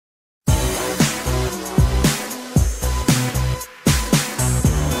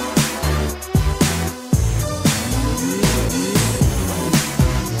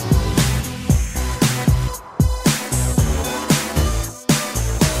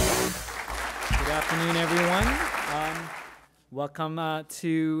afternoon, everyone. Welcome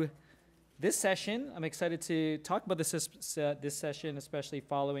to this session. I'm excited to talk about this session, especially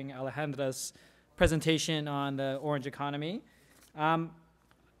following Alejandra's presentation on the orange economy.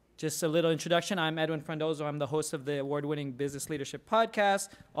 Just a little introduction. I'm Edwin Frondozo. I'm the host of the award-winning Business Leadership Podcast,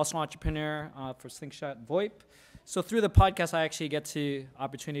 also entrepreneur for Slingshot VoIP. So through the podcast, I actually get the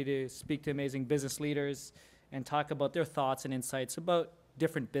opportunity to speak to amazing business leaders and talk about their thoughts and insights about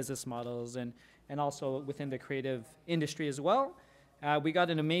different business models and also within the creative industry as well. We got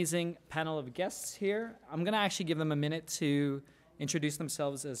an amazing panel of guests here. I'm going to actually give them a minute to introduce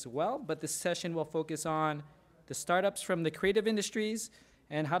themselves as well, but this session will focus on the startups from the creative industries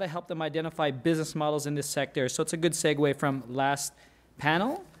and how to help them identify business models in this sector. So it's a good segue from last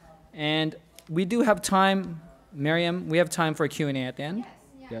panel. And we do have time, Miriam, we have time for a Q&A at the end.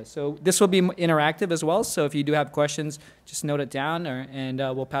 Yes. Yeah, so this will be interactive as well, so if you do have questions, just note it down, and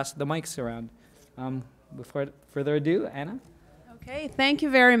we'll pass the mics around. Before further ado, Anna? Okay, thank you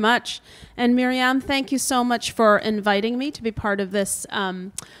very much. And Miriam, thank you so much for inviting me to be part of this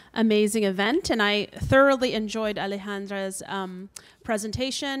amazing event. And I thoroughly enjoyed Alejandra's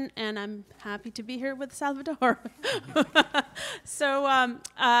presentation, and I'm happy to be here with Salvador. So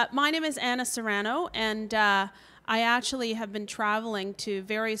my name is Ana Serrano, and I actually have been traveling to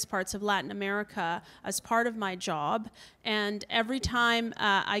various parts of Latin America as part of my job. And every time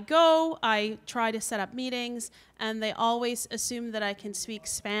I go, I try to set up meetings, and they always assume that I can speak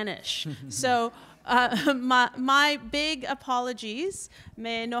Spanish. So my big apologies.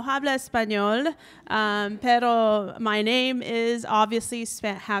 Me no habla español, pero my name is obviously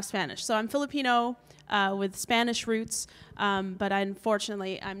half Spanish. So I'm Filipino with Spanish roots. But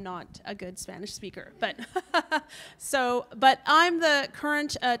unfortunately, I'm not a good Spanish speaker. But but I'm the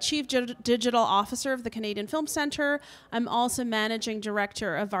current Chief Digital Officer of the Canadian Film Centre. I'm also Managing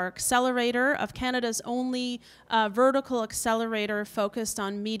Director of our accelerator, of Canada's only vertical accelerator focused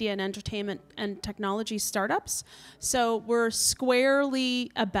on media and entertainment and technology startups. So we're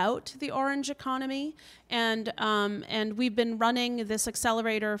squarely about the orange economy. And we've been running this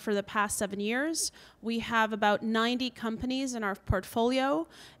accelerator for the past 7 years. We have about 90 companies in our portfolio,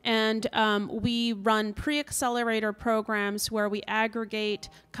 and we run pre-accelerator programs where we aggregate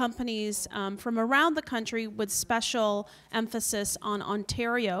companies from around the country with special emphasis on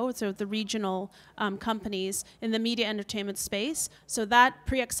Ontario, so the regional companies in the media entertainment space. So that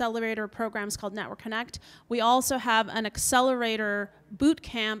pre-accelerator program is called Network Connect. We also have an accelerator boot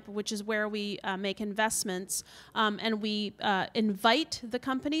camp, which is where we make investments, and we invite the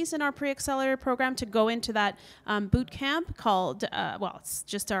companies in our pre-accelerator program to go into that boot camp called, well, it's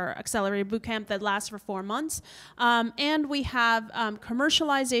just our accelerator boot camp that lasts for 4 months. And we have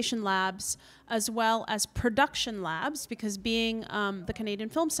commercialization labs as well as production labs, because being the Canadian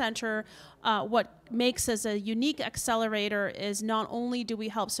Film Centre, what makes us a unique accelerator is not only do we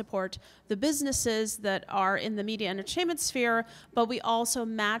help support the businesses that are in the media entertainment sphere, but we also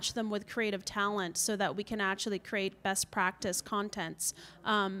match them with creative talent so that we can actually create best practice contents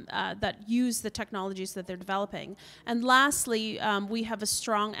that use the technologies that they're developing. And lastly, we have a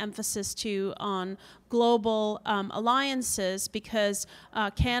strong emphasis too on global alliances, because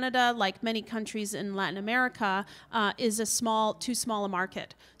Canada, like many countries in Latin America, is too small a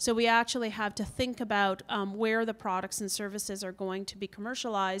market. So we actually have to think about where the products and services are going to be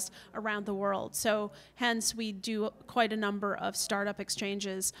commercialized around the world. So hence we do quite a number of startup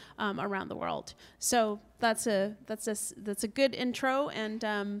exchanges around the world. So that's a good intro, and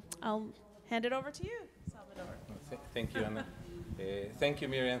I'll hand it over to you, Salvador. Thank you, Anna. Thank you,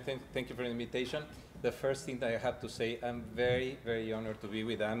 Miriam. Thank you for the invitation. The first thing that I have to say, I'm very, very honored to be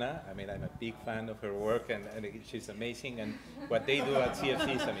with Ana. I mean, I'm a big fan of her work, and she's amazing, and what they do at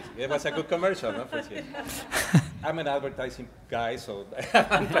CFC is amazing. It was a good commercial, no, for CFC. I'm an advertising guy, so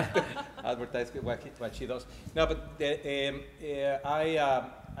I'm trying to advertise what she does. No, but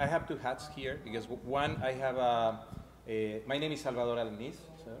I have two hats here, because one, I have my name is Salvador Alanis,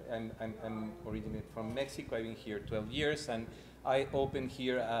 and I'm originally from Mexico. I've been here 12 years, and I opened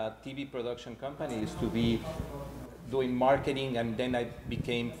here a TV production company to be doing marketing, and then I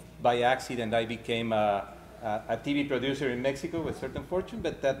became, by accident, I became a TV producer in Mexico with certain fortune,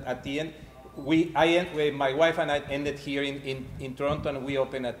 but that at the end, my wife and I ended here in Toronto, and we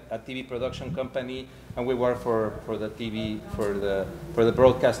opened a TV production company, and we worked for the TV, for the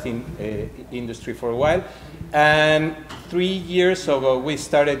broadcasting industry for a while. And 3 years ago, we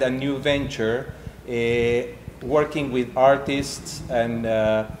started a new venture, working with artists and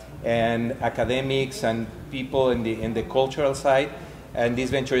academics and people in the cultural side, and this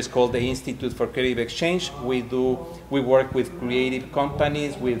venture is called the Institute for Creative Exchange. We work with creative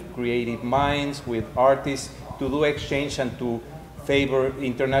companies, with creative minds, with artists to do exchange and to favor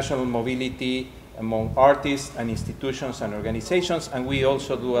international mobility among artists and institutions and organizations. And we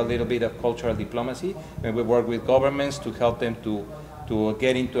also do a little bit of cultural diplomacy, and we work with governments to help them to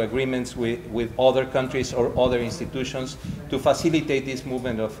get into agreements with other countries or other institutions to facilitate this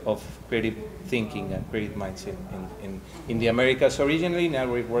movement of creative thinking and creative minds in the Americas originally.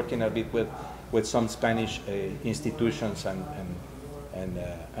 Now we're working a bit with some Spanish institutions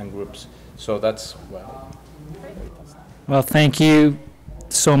and groups. So that's, well. Well, thank you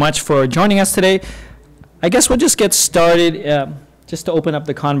so much for joining us today. I guess we'll just get started, just to open up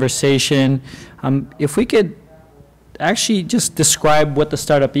the conversation. If we could actually just describe what the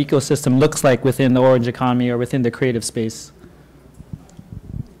startup ecosystem looks like within the orange economy or within the creative space.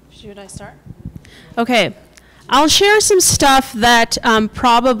 Should I start? Okay. I'll share some stuff that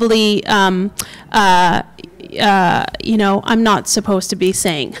probably, you know, I'm not supposed to be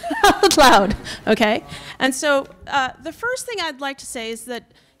saying out loud, okay? And so the first thing I'd like to say is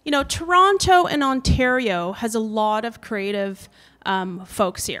that, you know, Toronto and Ontario has a lot of creative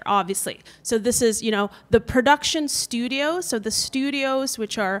folks here, obviously. So this is, you know, the production studios, so the studios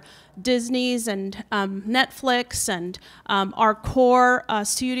which are Disney's and Netflix and our core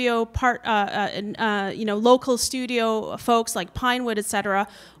studio part, you know, local studio folks like Pinewood, etc.,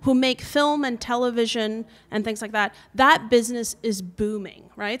 who make film and television and things like that. That business is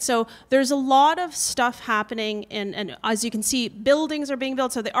booming, right? So there's a lot of stuff happening, and as you can see, buildings are being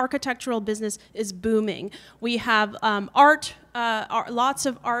built. So the architectural business is booming. We have art. Lots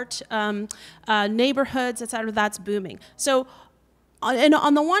of art, neighborhoods, etc. That's booming. So, and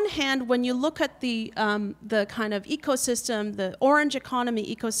on the one hand, when you look at the kind of ecosystem, the orange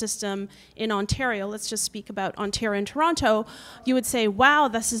economy ecosystem in Ontario, let's just speak about Ontario and Toronto, you would say, wow,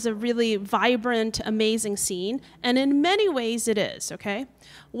 this is a really vibrant, amazing scene. And in many ways it is, okay?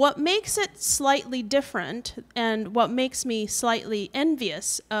 What makes it slightly different, and what makes me slightly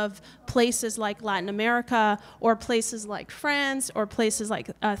envious of places like Latin America or places like France or places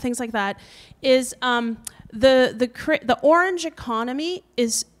like things like that, is the orange economy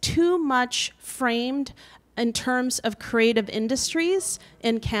is too much framed in terms of creative industries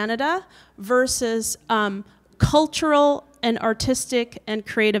in Canada versus cultural and artistic and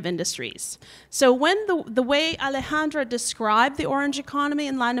creative industries. So when the way Alejandra described the orange economy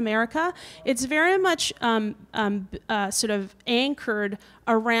in Latin America, it's very much sort of anchored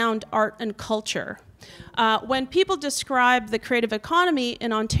around art and culture. When people describe the creative economy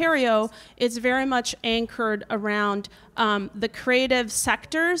in Ontario, it's very much anchored around the creative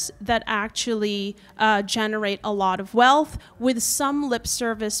sectors that actually generate a lot of wealth, with some lip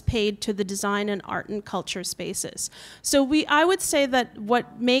service paid to the design and art and culture spaces. So I would say that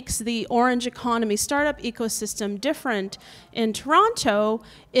what makes the orange economy startup ecosystem different in Toronto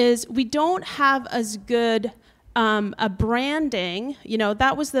is we don't have as good a branding. You know,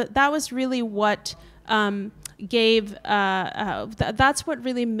 that was really what that's what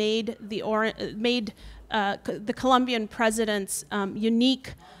really made the Colombian president's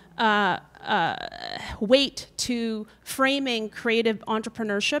unique weight to framing creative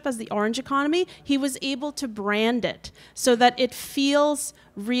entrepreneurship as the orange economy. He was able to brand it so that it feels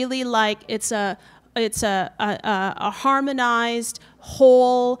really like it's a harmonized,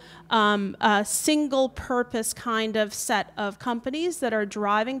 whole, single-purpose kind of set of companies that are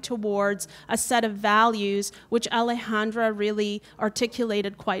driving towards a set of values, which Alejandra really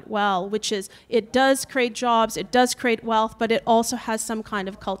articulated quite well, which is it does create jobs, it does create wealth, but it also has some kind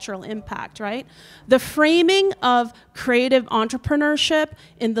of cultural impact, right? The framing of creative entrepreneurship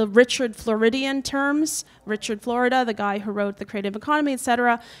in the Richard Floridian terms, Richard Florida, the guy who wrote The Creative Economy,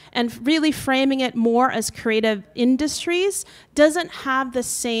 etc., and really framing it more as creative industries doesn't have the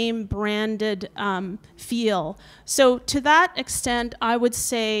same branded feel. So to that extent, I would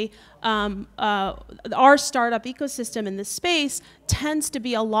say our startup ecosystem in this space tends to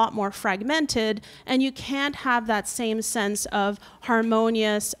be a lot more fragmented, and you can't have that same sense of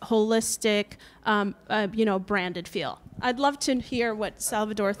harmonious, holistic, you know, branded feel. I'd love to hear what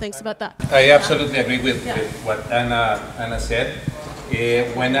Salvador thinks about that. I absolutely agree with what Ana said.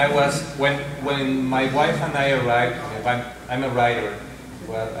 When my wife and I arrived, I'm a writer,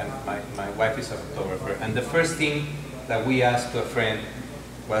 well, and my wife is a photographer, and the first thing that we asked a friend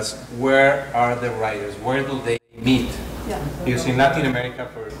was, where are the writers? Where do they meet? Yeah. Because in Latin America,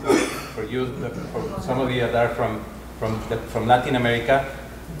 for some of you that are from Latin America,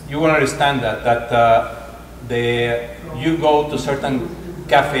 you will understand that you go to certain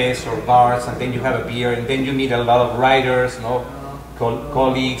cafes or bars, and then you have a beer, and then you meet a lot of writers,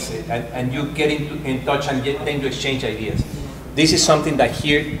 colleagues, and you get in touch and then you exchange ideas. This is something that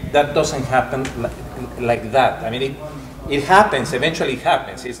here, that doesn't happen like that. I mean, it happens, eventually it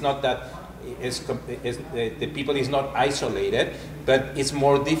happens. It's not that the people is not isolated, but it's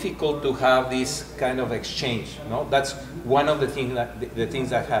more difficult to have this kind of exchange. No? That's one of the things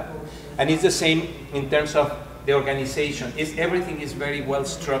that happen. And it's the same in terms of the organization. Everything is very well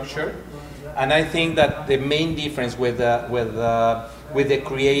structured, and I think that the main difference with the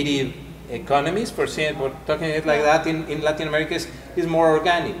creative economies, for talking it like that in Latin America, is more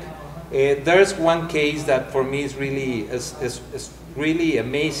organic. There's one case that for me is really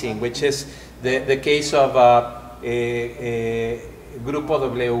amazing, which is the case of Grupo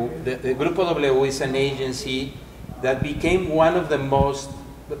W. The Grupo W is an agency that became one of the most,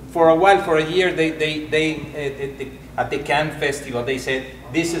 for a while, for a year, they at the Cannes Festival, they said,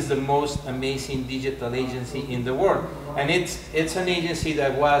 this is the most amazing digital agency in the world. And it's an agency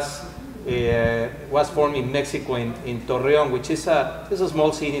that was formed in Mexico, in Torreon, which is a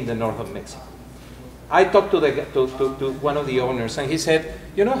small city in the north of Mexico. I talked to one of the owners, and he said,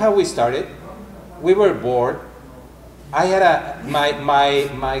 you know how we started? We were bored. I had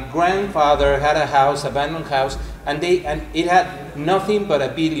my grandfather had a house, abandoned house, and it had nothing but a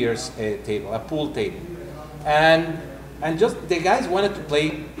billiards table, a pool table, and just the guys wanted to play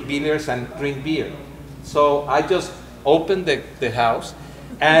billiards and drink beer. So I just opened the house,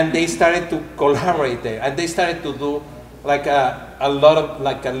 and they started to collaborate there, and they started to do like a lot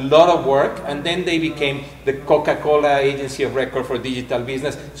of work, and then they became the Coca-Cola agency of record for digital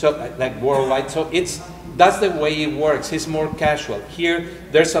business, so like worldwide. So that's the way it works. It's more casual. Here,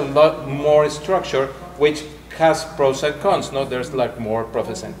 there's a lot more structure, which has pros and cons. No, there's like more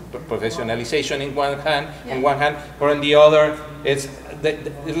professionalization in one hand, or on the other, it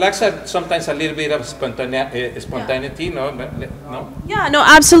lacks sometimes a little bit of spontaneity. No. Yeah, no,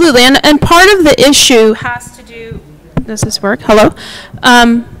 absolutely. And part of the issue has to do. Does this work? Hello?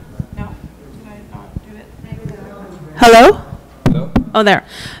 No. Did I not do it? Hello? Hello? Oh, there.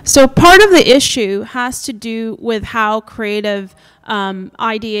 So part of the issue has to do with how creative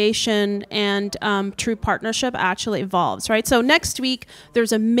ideation and true partnership actually evolves, right? So next week,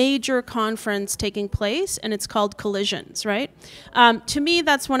 there's a major conference taking place, and it's called Collisions, right? To me,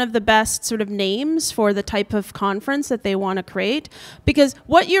 that's one of the best sort of names for the type of conference that they want to create, because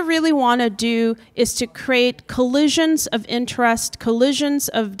what you really want to do is to create collisions of interest, collisions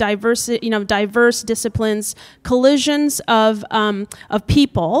of diversity, diverse disciplines, collisions of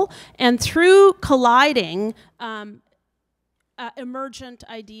people, and through colliding, emergent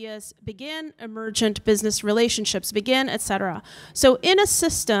ideas begin, emergent business relationships begin, etc. So in a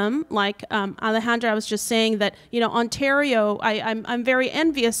system like Alejandra, I was just saying that Ontario, I'm very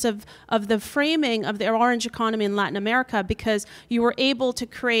envious of the framing of the orange economy in Latin America, because you were able to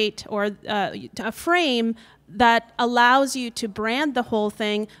create a frame that allows you to brand the whole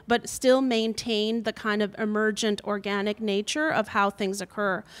thing, but still maintain the kind of emergent organic nature of how things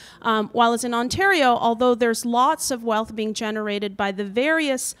occur. While as in Ontario, although there's lots of wealth being generated by the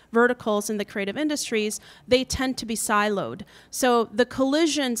various verticals in the creative industries, they tend to be siloed. So the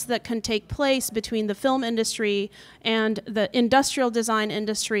collisions that can take place between the film industry and the industrial design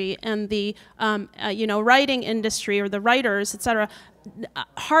industry and the writing industry, or the writers, etc.,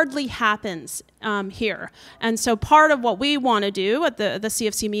 hardly happens here. And so part of what we want to do at the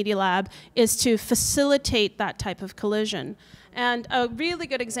CFC Media Lab is to facilitate that type of collision. And a really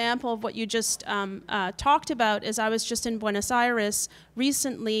good example of what you just talked about is I was just in Buenos Aires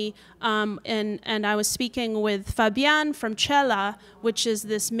recently, and I was speaking with Fabian from Cella, which is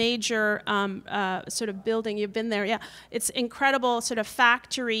this major sort of building. You've been there, yeah. It's incredible sort of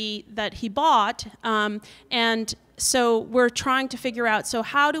factory that he bought, and so we're trying to figure out, so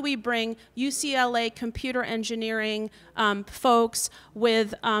how do we bring UCLA computer engineering folks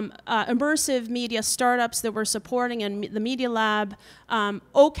with immersive media startups that we're supporting in the Media Lab,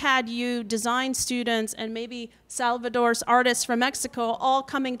 OCAD-U design students, and maybe Salvador's artists from Mexico all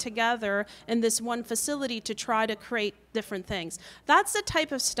coming together in this one facility to try to create different things. That's the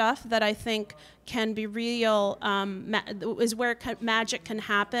type of stuff that I think can be real, is where magic can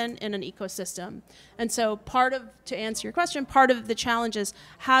happen in an ecosystem. And so to answer your question, part of the challenge is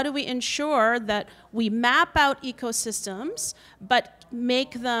how do we ensure that we map out ecosystems, but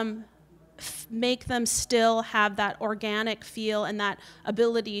make them still have that organic feel and that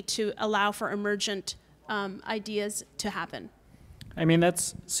ability to allow for emergent ideas to happen. I mean,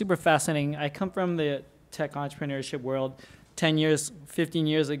 that's super fascinating. I come from the tech entrepreneurship world. 10 years, 15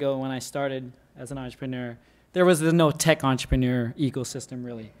 years ago when I started as an entrepreneur, there was no tech entrepreneur ecosystem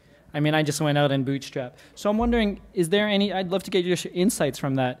really. I mean, I just went out and bootstrap. So I'm wondering, is there any, I'd love to get your insights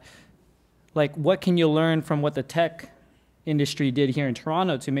from that. Like, what can you learn from what the tech industry did here in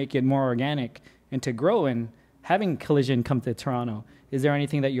Toronto to make it more organic and to grow, and having Collision come to Toronto? Is there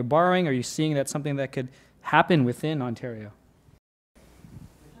anything that you're borrowing? Are you seeing that's something that could happen within Ontario?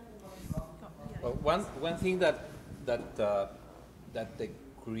 Well, one thing that the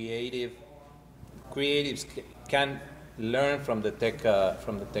creatives can learn from the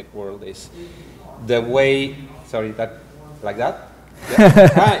tech world is the way. Sorry, that like that.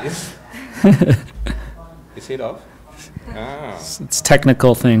 Yeah. Is it off? Ah. It's a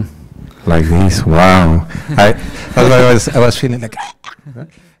technical thing. Like this. Wow. I was feeling like.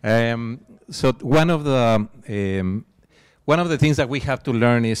 So one of the things that we have to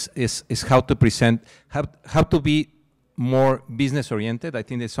learn is how to present, how to be more business oriented. I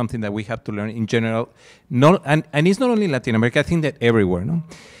think that's something that we have to learn in general. And it's not only Latin America. I think that everywhere, no.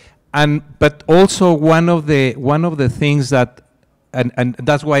 But also one of the things that, and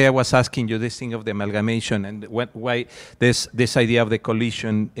that's why I was asking you this thing of the amalgamation, and why this idea of the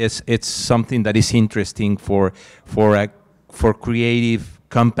collision it's something that is interesting for creative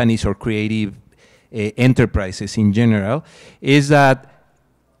companies or creative enterprises in general, is that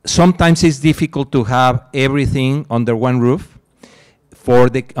sometimes it's difficult to have everything under one roof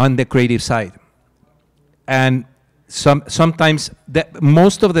on the creative side. And sometimes,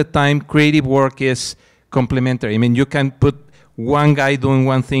 most of the time, creative work is complementary. I mean, you can put one guy doing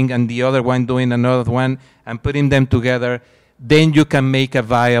one thing and the other one doing another one, and putting them together, then you can make a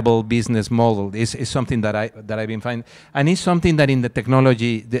viable business model. It's something that I've been finding, and it's something that in the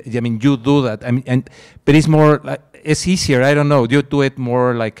technology, you do that. But it's more like, it's easier. I don't know. You do it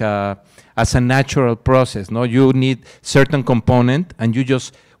more like as a natural process. No, you need certain component, and you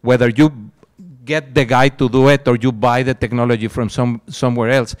just, whether you get the guy to do it or you buy the technology from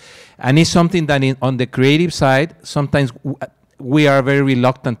somewhere else, and it's something that on the creative side sometimes we are very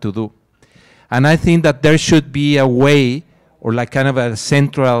reluctant to do. And I think that there should be a way, or like kind of a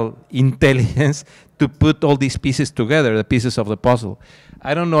central intelligence, to put all these pieces together, the pieces of the puzzle.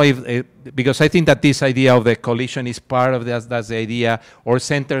 I don't know if, because I think that this idea of the collision is part of this, that's the idea, or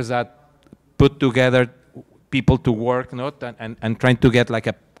centers that put together people to work, not and trying to get like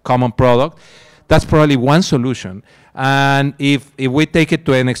a common product. That's probably one solution. And if we take it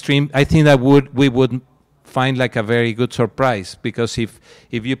to an extreme, I think that we would find like a very good surprise, because if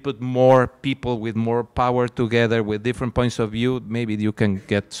you put more people with more power together with different points of view, maybe you can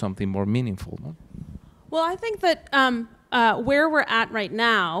get something more meaningful. No? Well, I think that where we're at right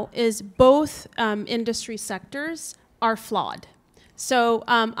now is both industry sectors are flawed. So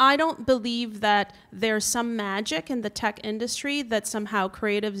I don't believe that there's some magic in the tech industry that somehow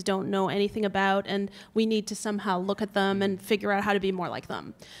creatives don't know anything about, and we need to somehow look at them and figure out how to be more like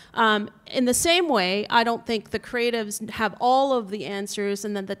them. In the same way, I don't think the creatives have all of the answers,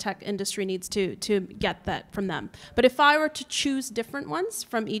 and then the tech industry needs to get that from them. But if I were to choose different ones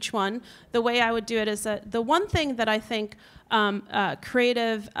from each one, the way I would do it is that the one thing that I think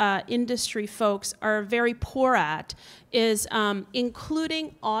creative industry folks are very poor at is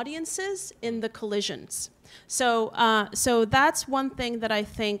including audiences in the collisions. So that's one thing that I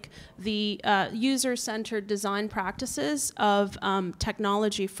think the user-centered design practices of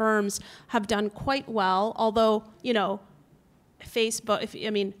technology firms have done quite well. Although, you know,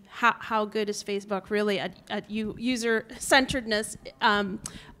 Facebook, how good is Facebook really at user-centeredness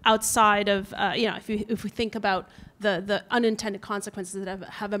outside of, if we think about the unintended consequences that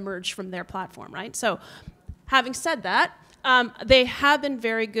have emerged from their platform, right? So having said that, they have been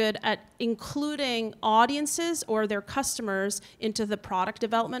very good at including audiences or their customers into the product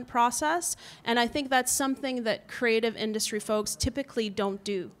development process. And I think that's something that creative industry folks typically don't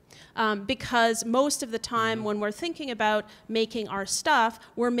do. Because most of the time when we're thinking about making our stuff,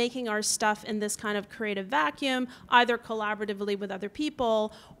 we're making our stuff in this kind of creative vacuum, either collaboratively with other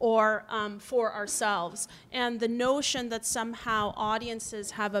people or for ourselves. And the notion that somehow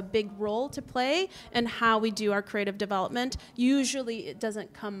audiences have a big role to play in how we do our creative development, usually it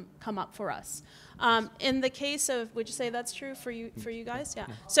doesn't come up for us. In the case of, would you say that's true for you guys? Yeah.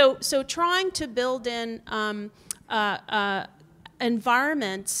 So trying to build in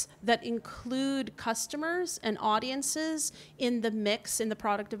environments that include customers and audiences in the mix, in the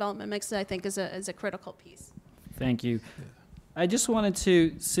product development mix, I think is a critical piece. Thank you. I just wanted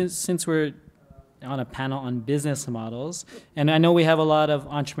to, since we're on a panel on business models, and I know we have a lot of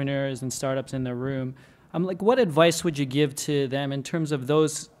entrepreneurs and startups in the room, I'm like, what advice would you give to them in terms of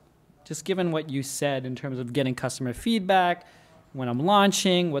those, just given what you said in terms of getting customer feedback, when I'm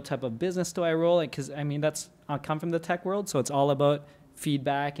launching, what type of business do I roll? Because I come from the tech world, so it's all about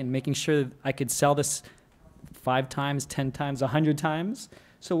feedback and making sure that I could sell this 5 times, 10 times, 100 times.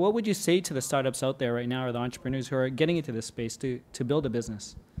 So what would you say to the startups out there right now, or the entrepreneurs who are getting into this space to build a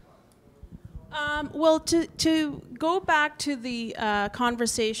business? Well, to go back to the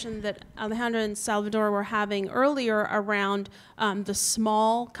conversation that Alejandra and Salvador were having earlier around the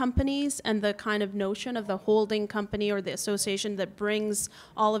small companies and the kind of notion of the holding company or the association that brings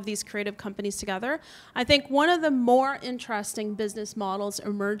all of these creative companies together, I think one of the more interesting business models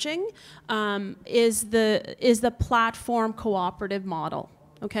emerging is the platform cooperative model.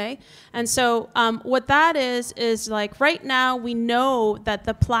 Okay, and so what that is like right now we know that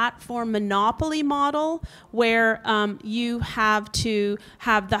the platform monopoly model, where you have to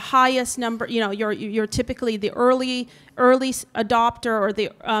have the highest number, you know, you're typically the early adopter or the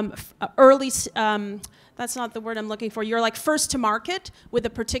that's not the word I'm looking for. You're like first to market with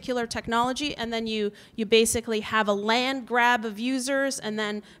a particular technology, and then you basically have a land grab of users, and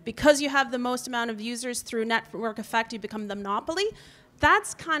then because you have the most amount of users through network effect, you become the monopoly.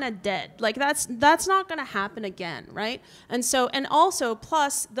 That's kind of dead. Like that's not going to happen again, right? And so, and also,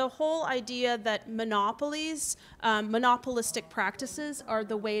 plus the whole idea that monopolies, monopolistic practices are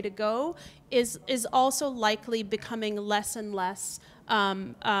the way to go is also likely becoming less and less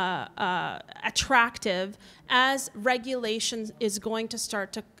attractive as regulation is going to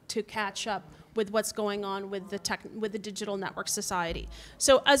start to catch up with what's going on with the digital network society.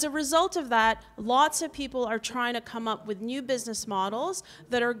 So as a result of that, lots of people are trying to come up with new business models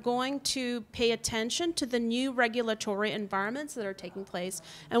that are going to pay attention to the new regulatory environments that are taking place.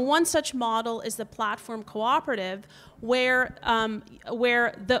 And one such model is the platform cooperative, where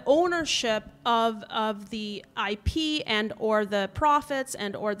the ownership of the IP and or the profits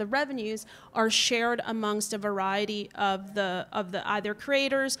and or the revenues are shared amongst a variety of the either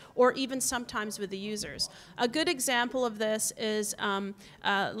creators or even sometimes with the users. A good example of this is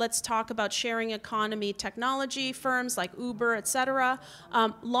let's talk about sharing economy technology firms like Uber, etc.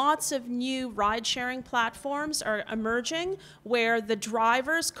 Lots of new ride-sharing platforms are emerging where the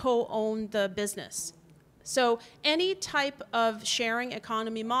drivers co-own the business. So any type of sharing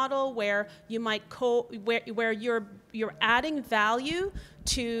economy model where you might where you're adding value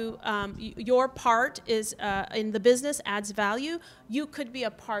to your part is in the business adds value, you could be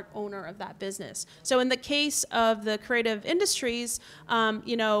a part owner of that business. So in the case of the creative industries, some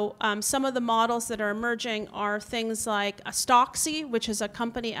of the models that are emerging are things like Stocksy, which is a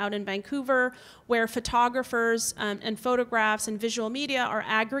company out in Vancouver where photographers and photographs and visual media are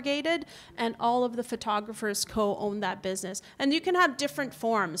aggregated, and all of the photographers co-own that business. And you can have different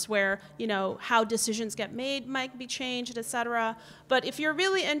forms where, how decisions get made might be changed, etc. But if you're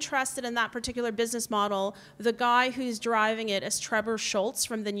really interested in that particular business model, the guy who's driving it is Trevor Schultz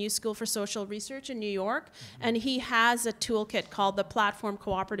from the New School for Social Research in New York, and he has a toolkit called the Platform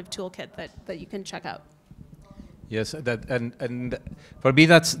Cooperative Toolkit that you can check out. Yes, and for me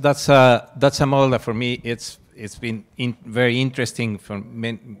that's a model that for me it's been very interesting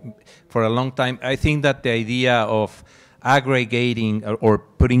for a long time. I think that the idea of aggregating or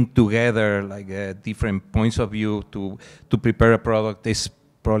putting together like different points of view to prepare a product is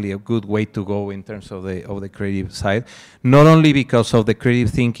probably a good way to go in terms of the creative side, not only because of the creative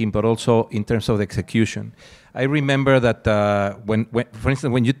thinking but also in terms of the execution. I remember that when for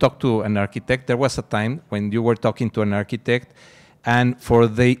instance, when you talk to an architect, there was a time when you were talking to an architect, and for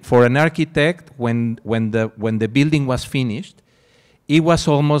an architect, when the building was finished, it was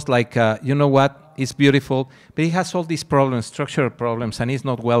almost like you know what, it's beautiful, but it has all these problems, structural problems, and it's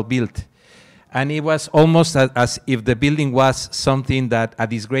not well built. And it was almost as if the building was something that a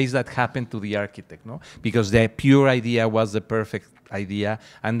disgrace that happened to the architect, no? Because the pure idea was the perfect idea,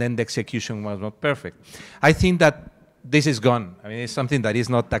 and then the execution was not perfect. I think that this is gone. I mean, it's something that is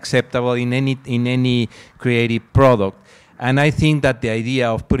not acceptable in any creative product. And I think that the idea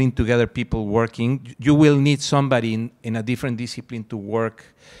of putting together people working, you will need somebody in a different discipline to work.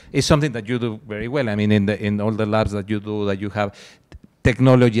 It's something that you do very well. I mean, in all the labs that you do, that you have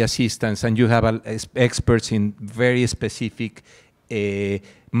technology assistants, and you have experts in very specific,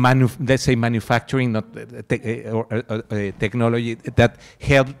 let's say manufacturing, not technology that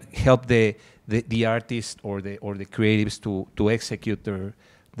help the artists or the creatives to execute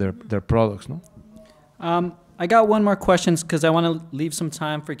their products. No. I got one more question because I want to leave some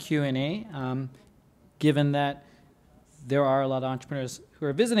time for Q&A, given that there are a lot of entrepreneurs who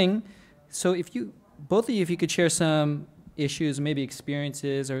are visiting. So if both of you could share some issues, maybe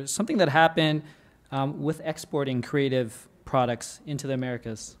experiences, or something that happened with exporting creative products into the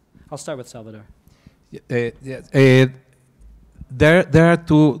Americas. I'll start with Salvador. there are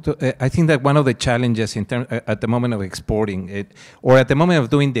two. I think that one of the challenges in at the moment of exporting it, or at the moment of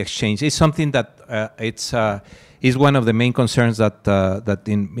doing the exchange, is something that is one of the main concerns that that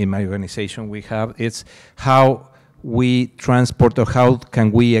in my organization we have. It's how we transport, or how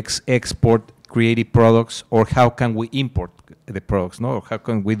can we export creative products, or how can we import the products, no? Or how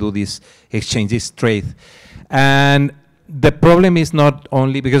can we do this exchange, this trade? And the problem is not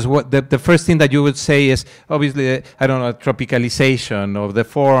only because the first thing that you would say is obviously, I don't know, tropicalization of the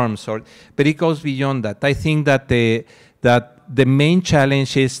forms, but it goes beyond that. I think that the main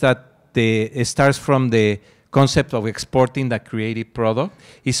challenge is that it starts from the concept of exporting the creative product.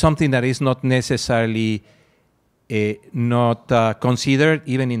 Is something that is not necessarily not considered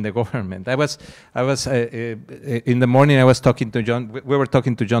even in the government. I was in the morning. I was talking to John. We were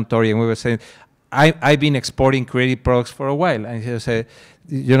talking to John Tory, and we were saying, I've been exporting creative products for a while, and he said,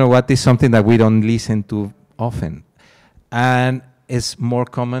 you know what? Is something that we don't listen to often, and it's more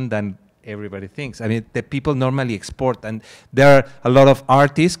common than everybody thinks. I mean, the people normally export, and there are a lot of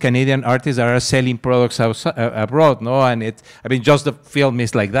artists, Canadian artists, that are selling products abroad, no? And I mean, just the film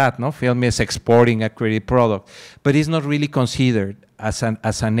is like that, no? Film is exporting a creative product, but it's not really considered as an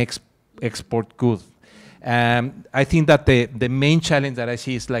export good. I think that the main challenge that I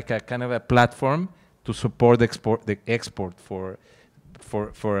see is like a kind of a platform to support the export for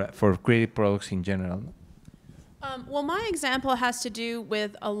creative products in general. Well, my example has to do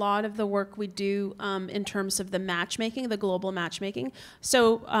with a lot of the work we do in terms of the matchmaking, the global matchmaking.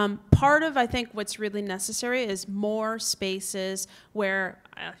 So part of, I think, what's really necessary is more spaces where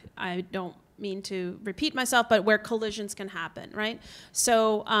I don't mean to repeat myself, but where collisions can happen, right?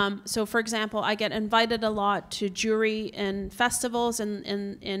 So, so for example, I get invited a lot to jury in festivals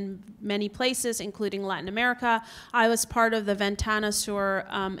in many places, including Latin America. I was part of the Ventana Sur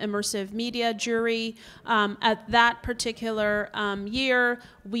immersive media jury. At that particular year,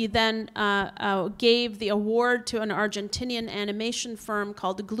 we then gave the award to an Argentinian animation firm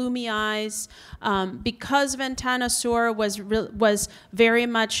called Gloomy Eyes. Because Ventana Sur was very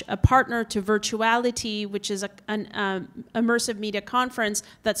much a partner to Virtuality, which is an immersive media conference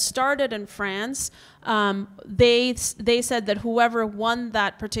that started in France. They said that whoever won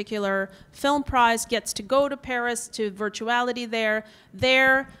that particular film prize gets to go to Paris to Virtuality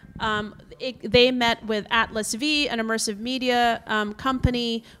there. They met with Atlas V, an immersive media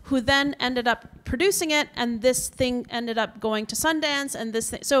company, who then ended up producing it, and this thing ended up going to Sundance, and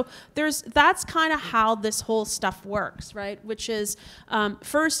this thing. So that's kind of how this whole stuff works, right? Which is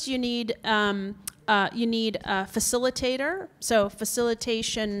first you need a facilitator, so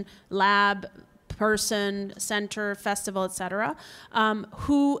facilitation lab person, center, festival, etc.,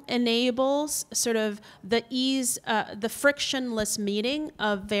 who enables sort of the ease, the frictionless meeting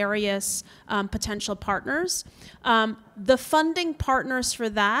of various potential partners. The funding partners for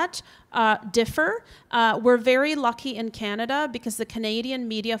that differ. We're very lucky in Canada because the Canadian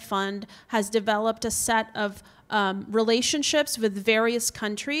Media Fund has developed a set of relationships with various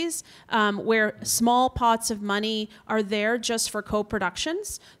countries where small pots of money are there just for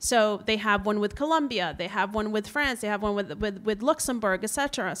co-productions. So they have one with Colombia, they have one with France, they have one with Luxembourg,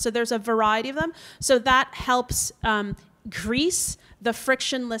 etc. So there's a variety of them. So that helps grease the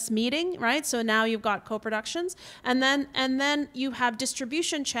frictionless meeting, right? So now you've got co-productions, and then you have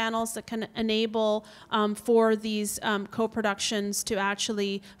distribution channels that can enable for these co-productions to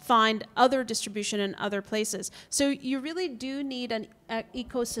actually find other distribution in other places. So you really do need an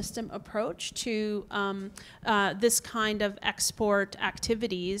ecosystem approach to this kind of export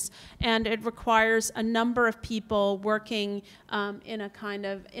activities, and it requires a number of people working in a kind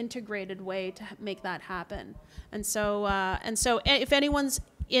of integrated way to make that happen. And so if anyone's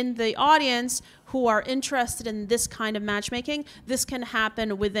in the audience who are interested in this kind of matchmaking, this can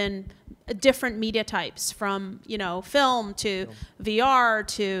happen within different media types, from film to VR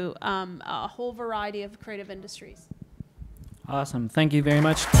to a whole variety of creative industries. Awesome. Thank you very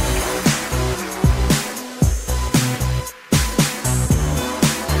much.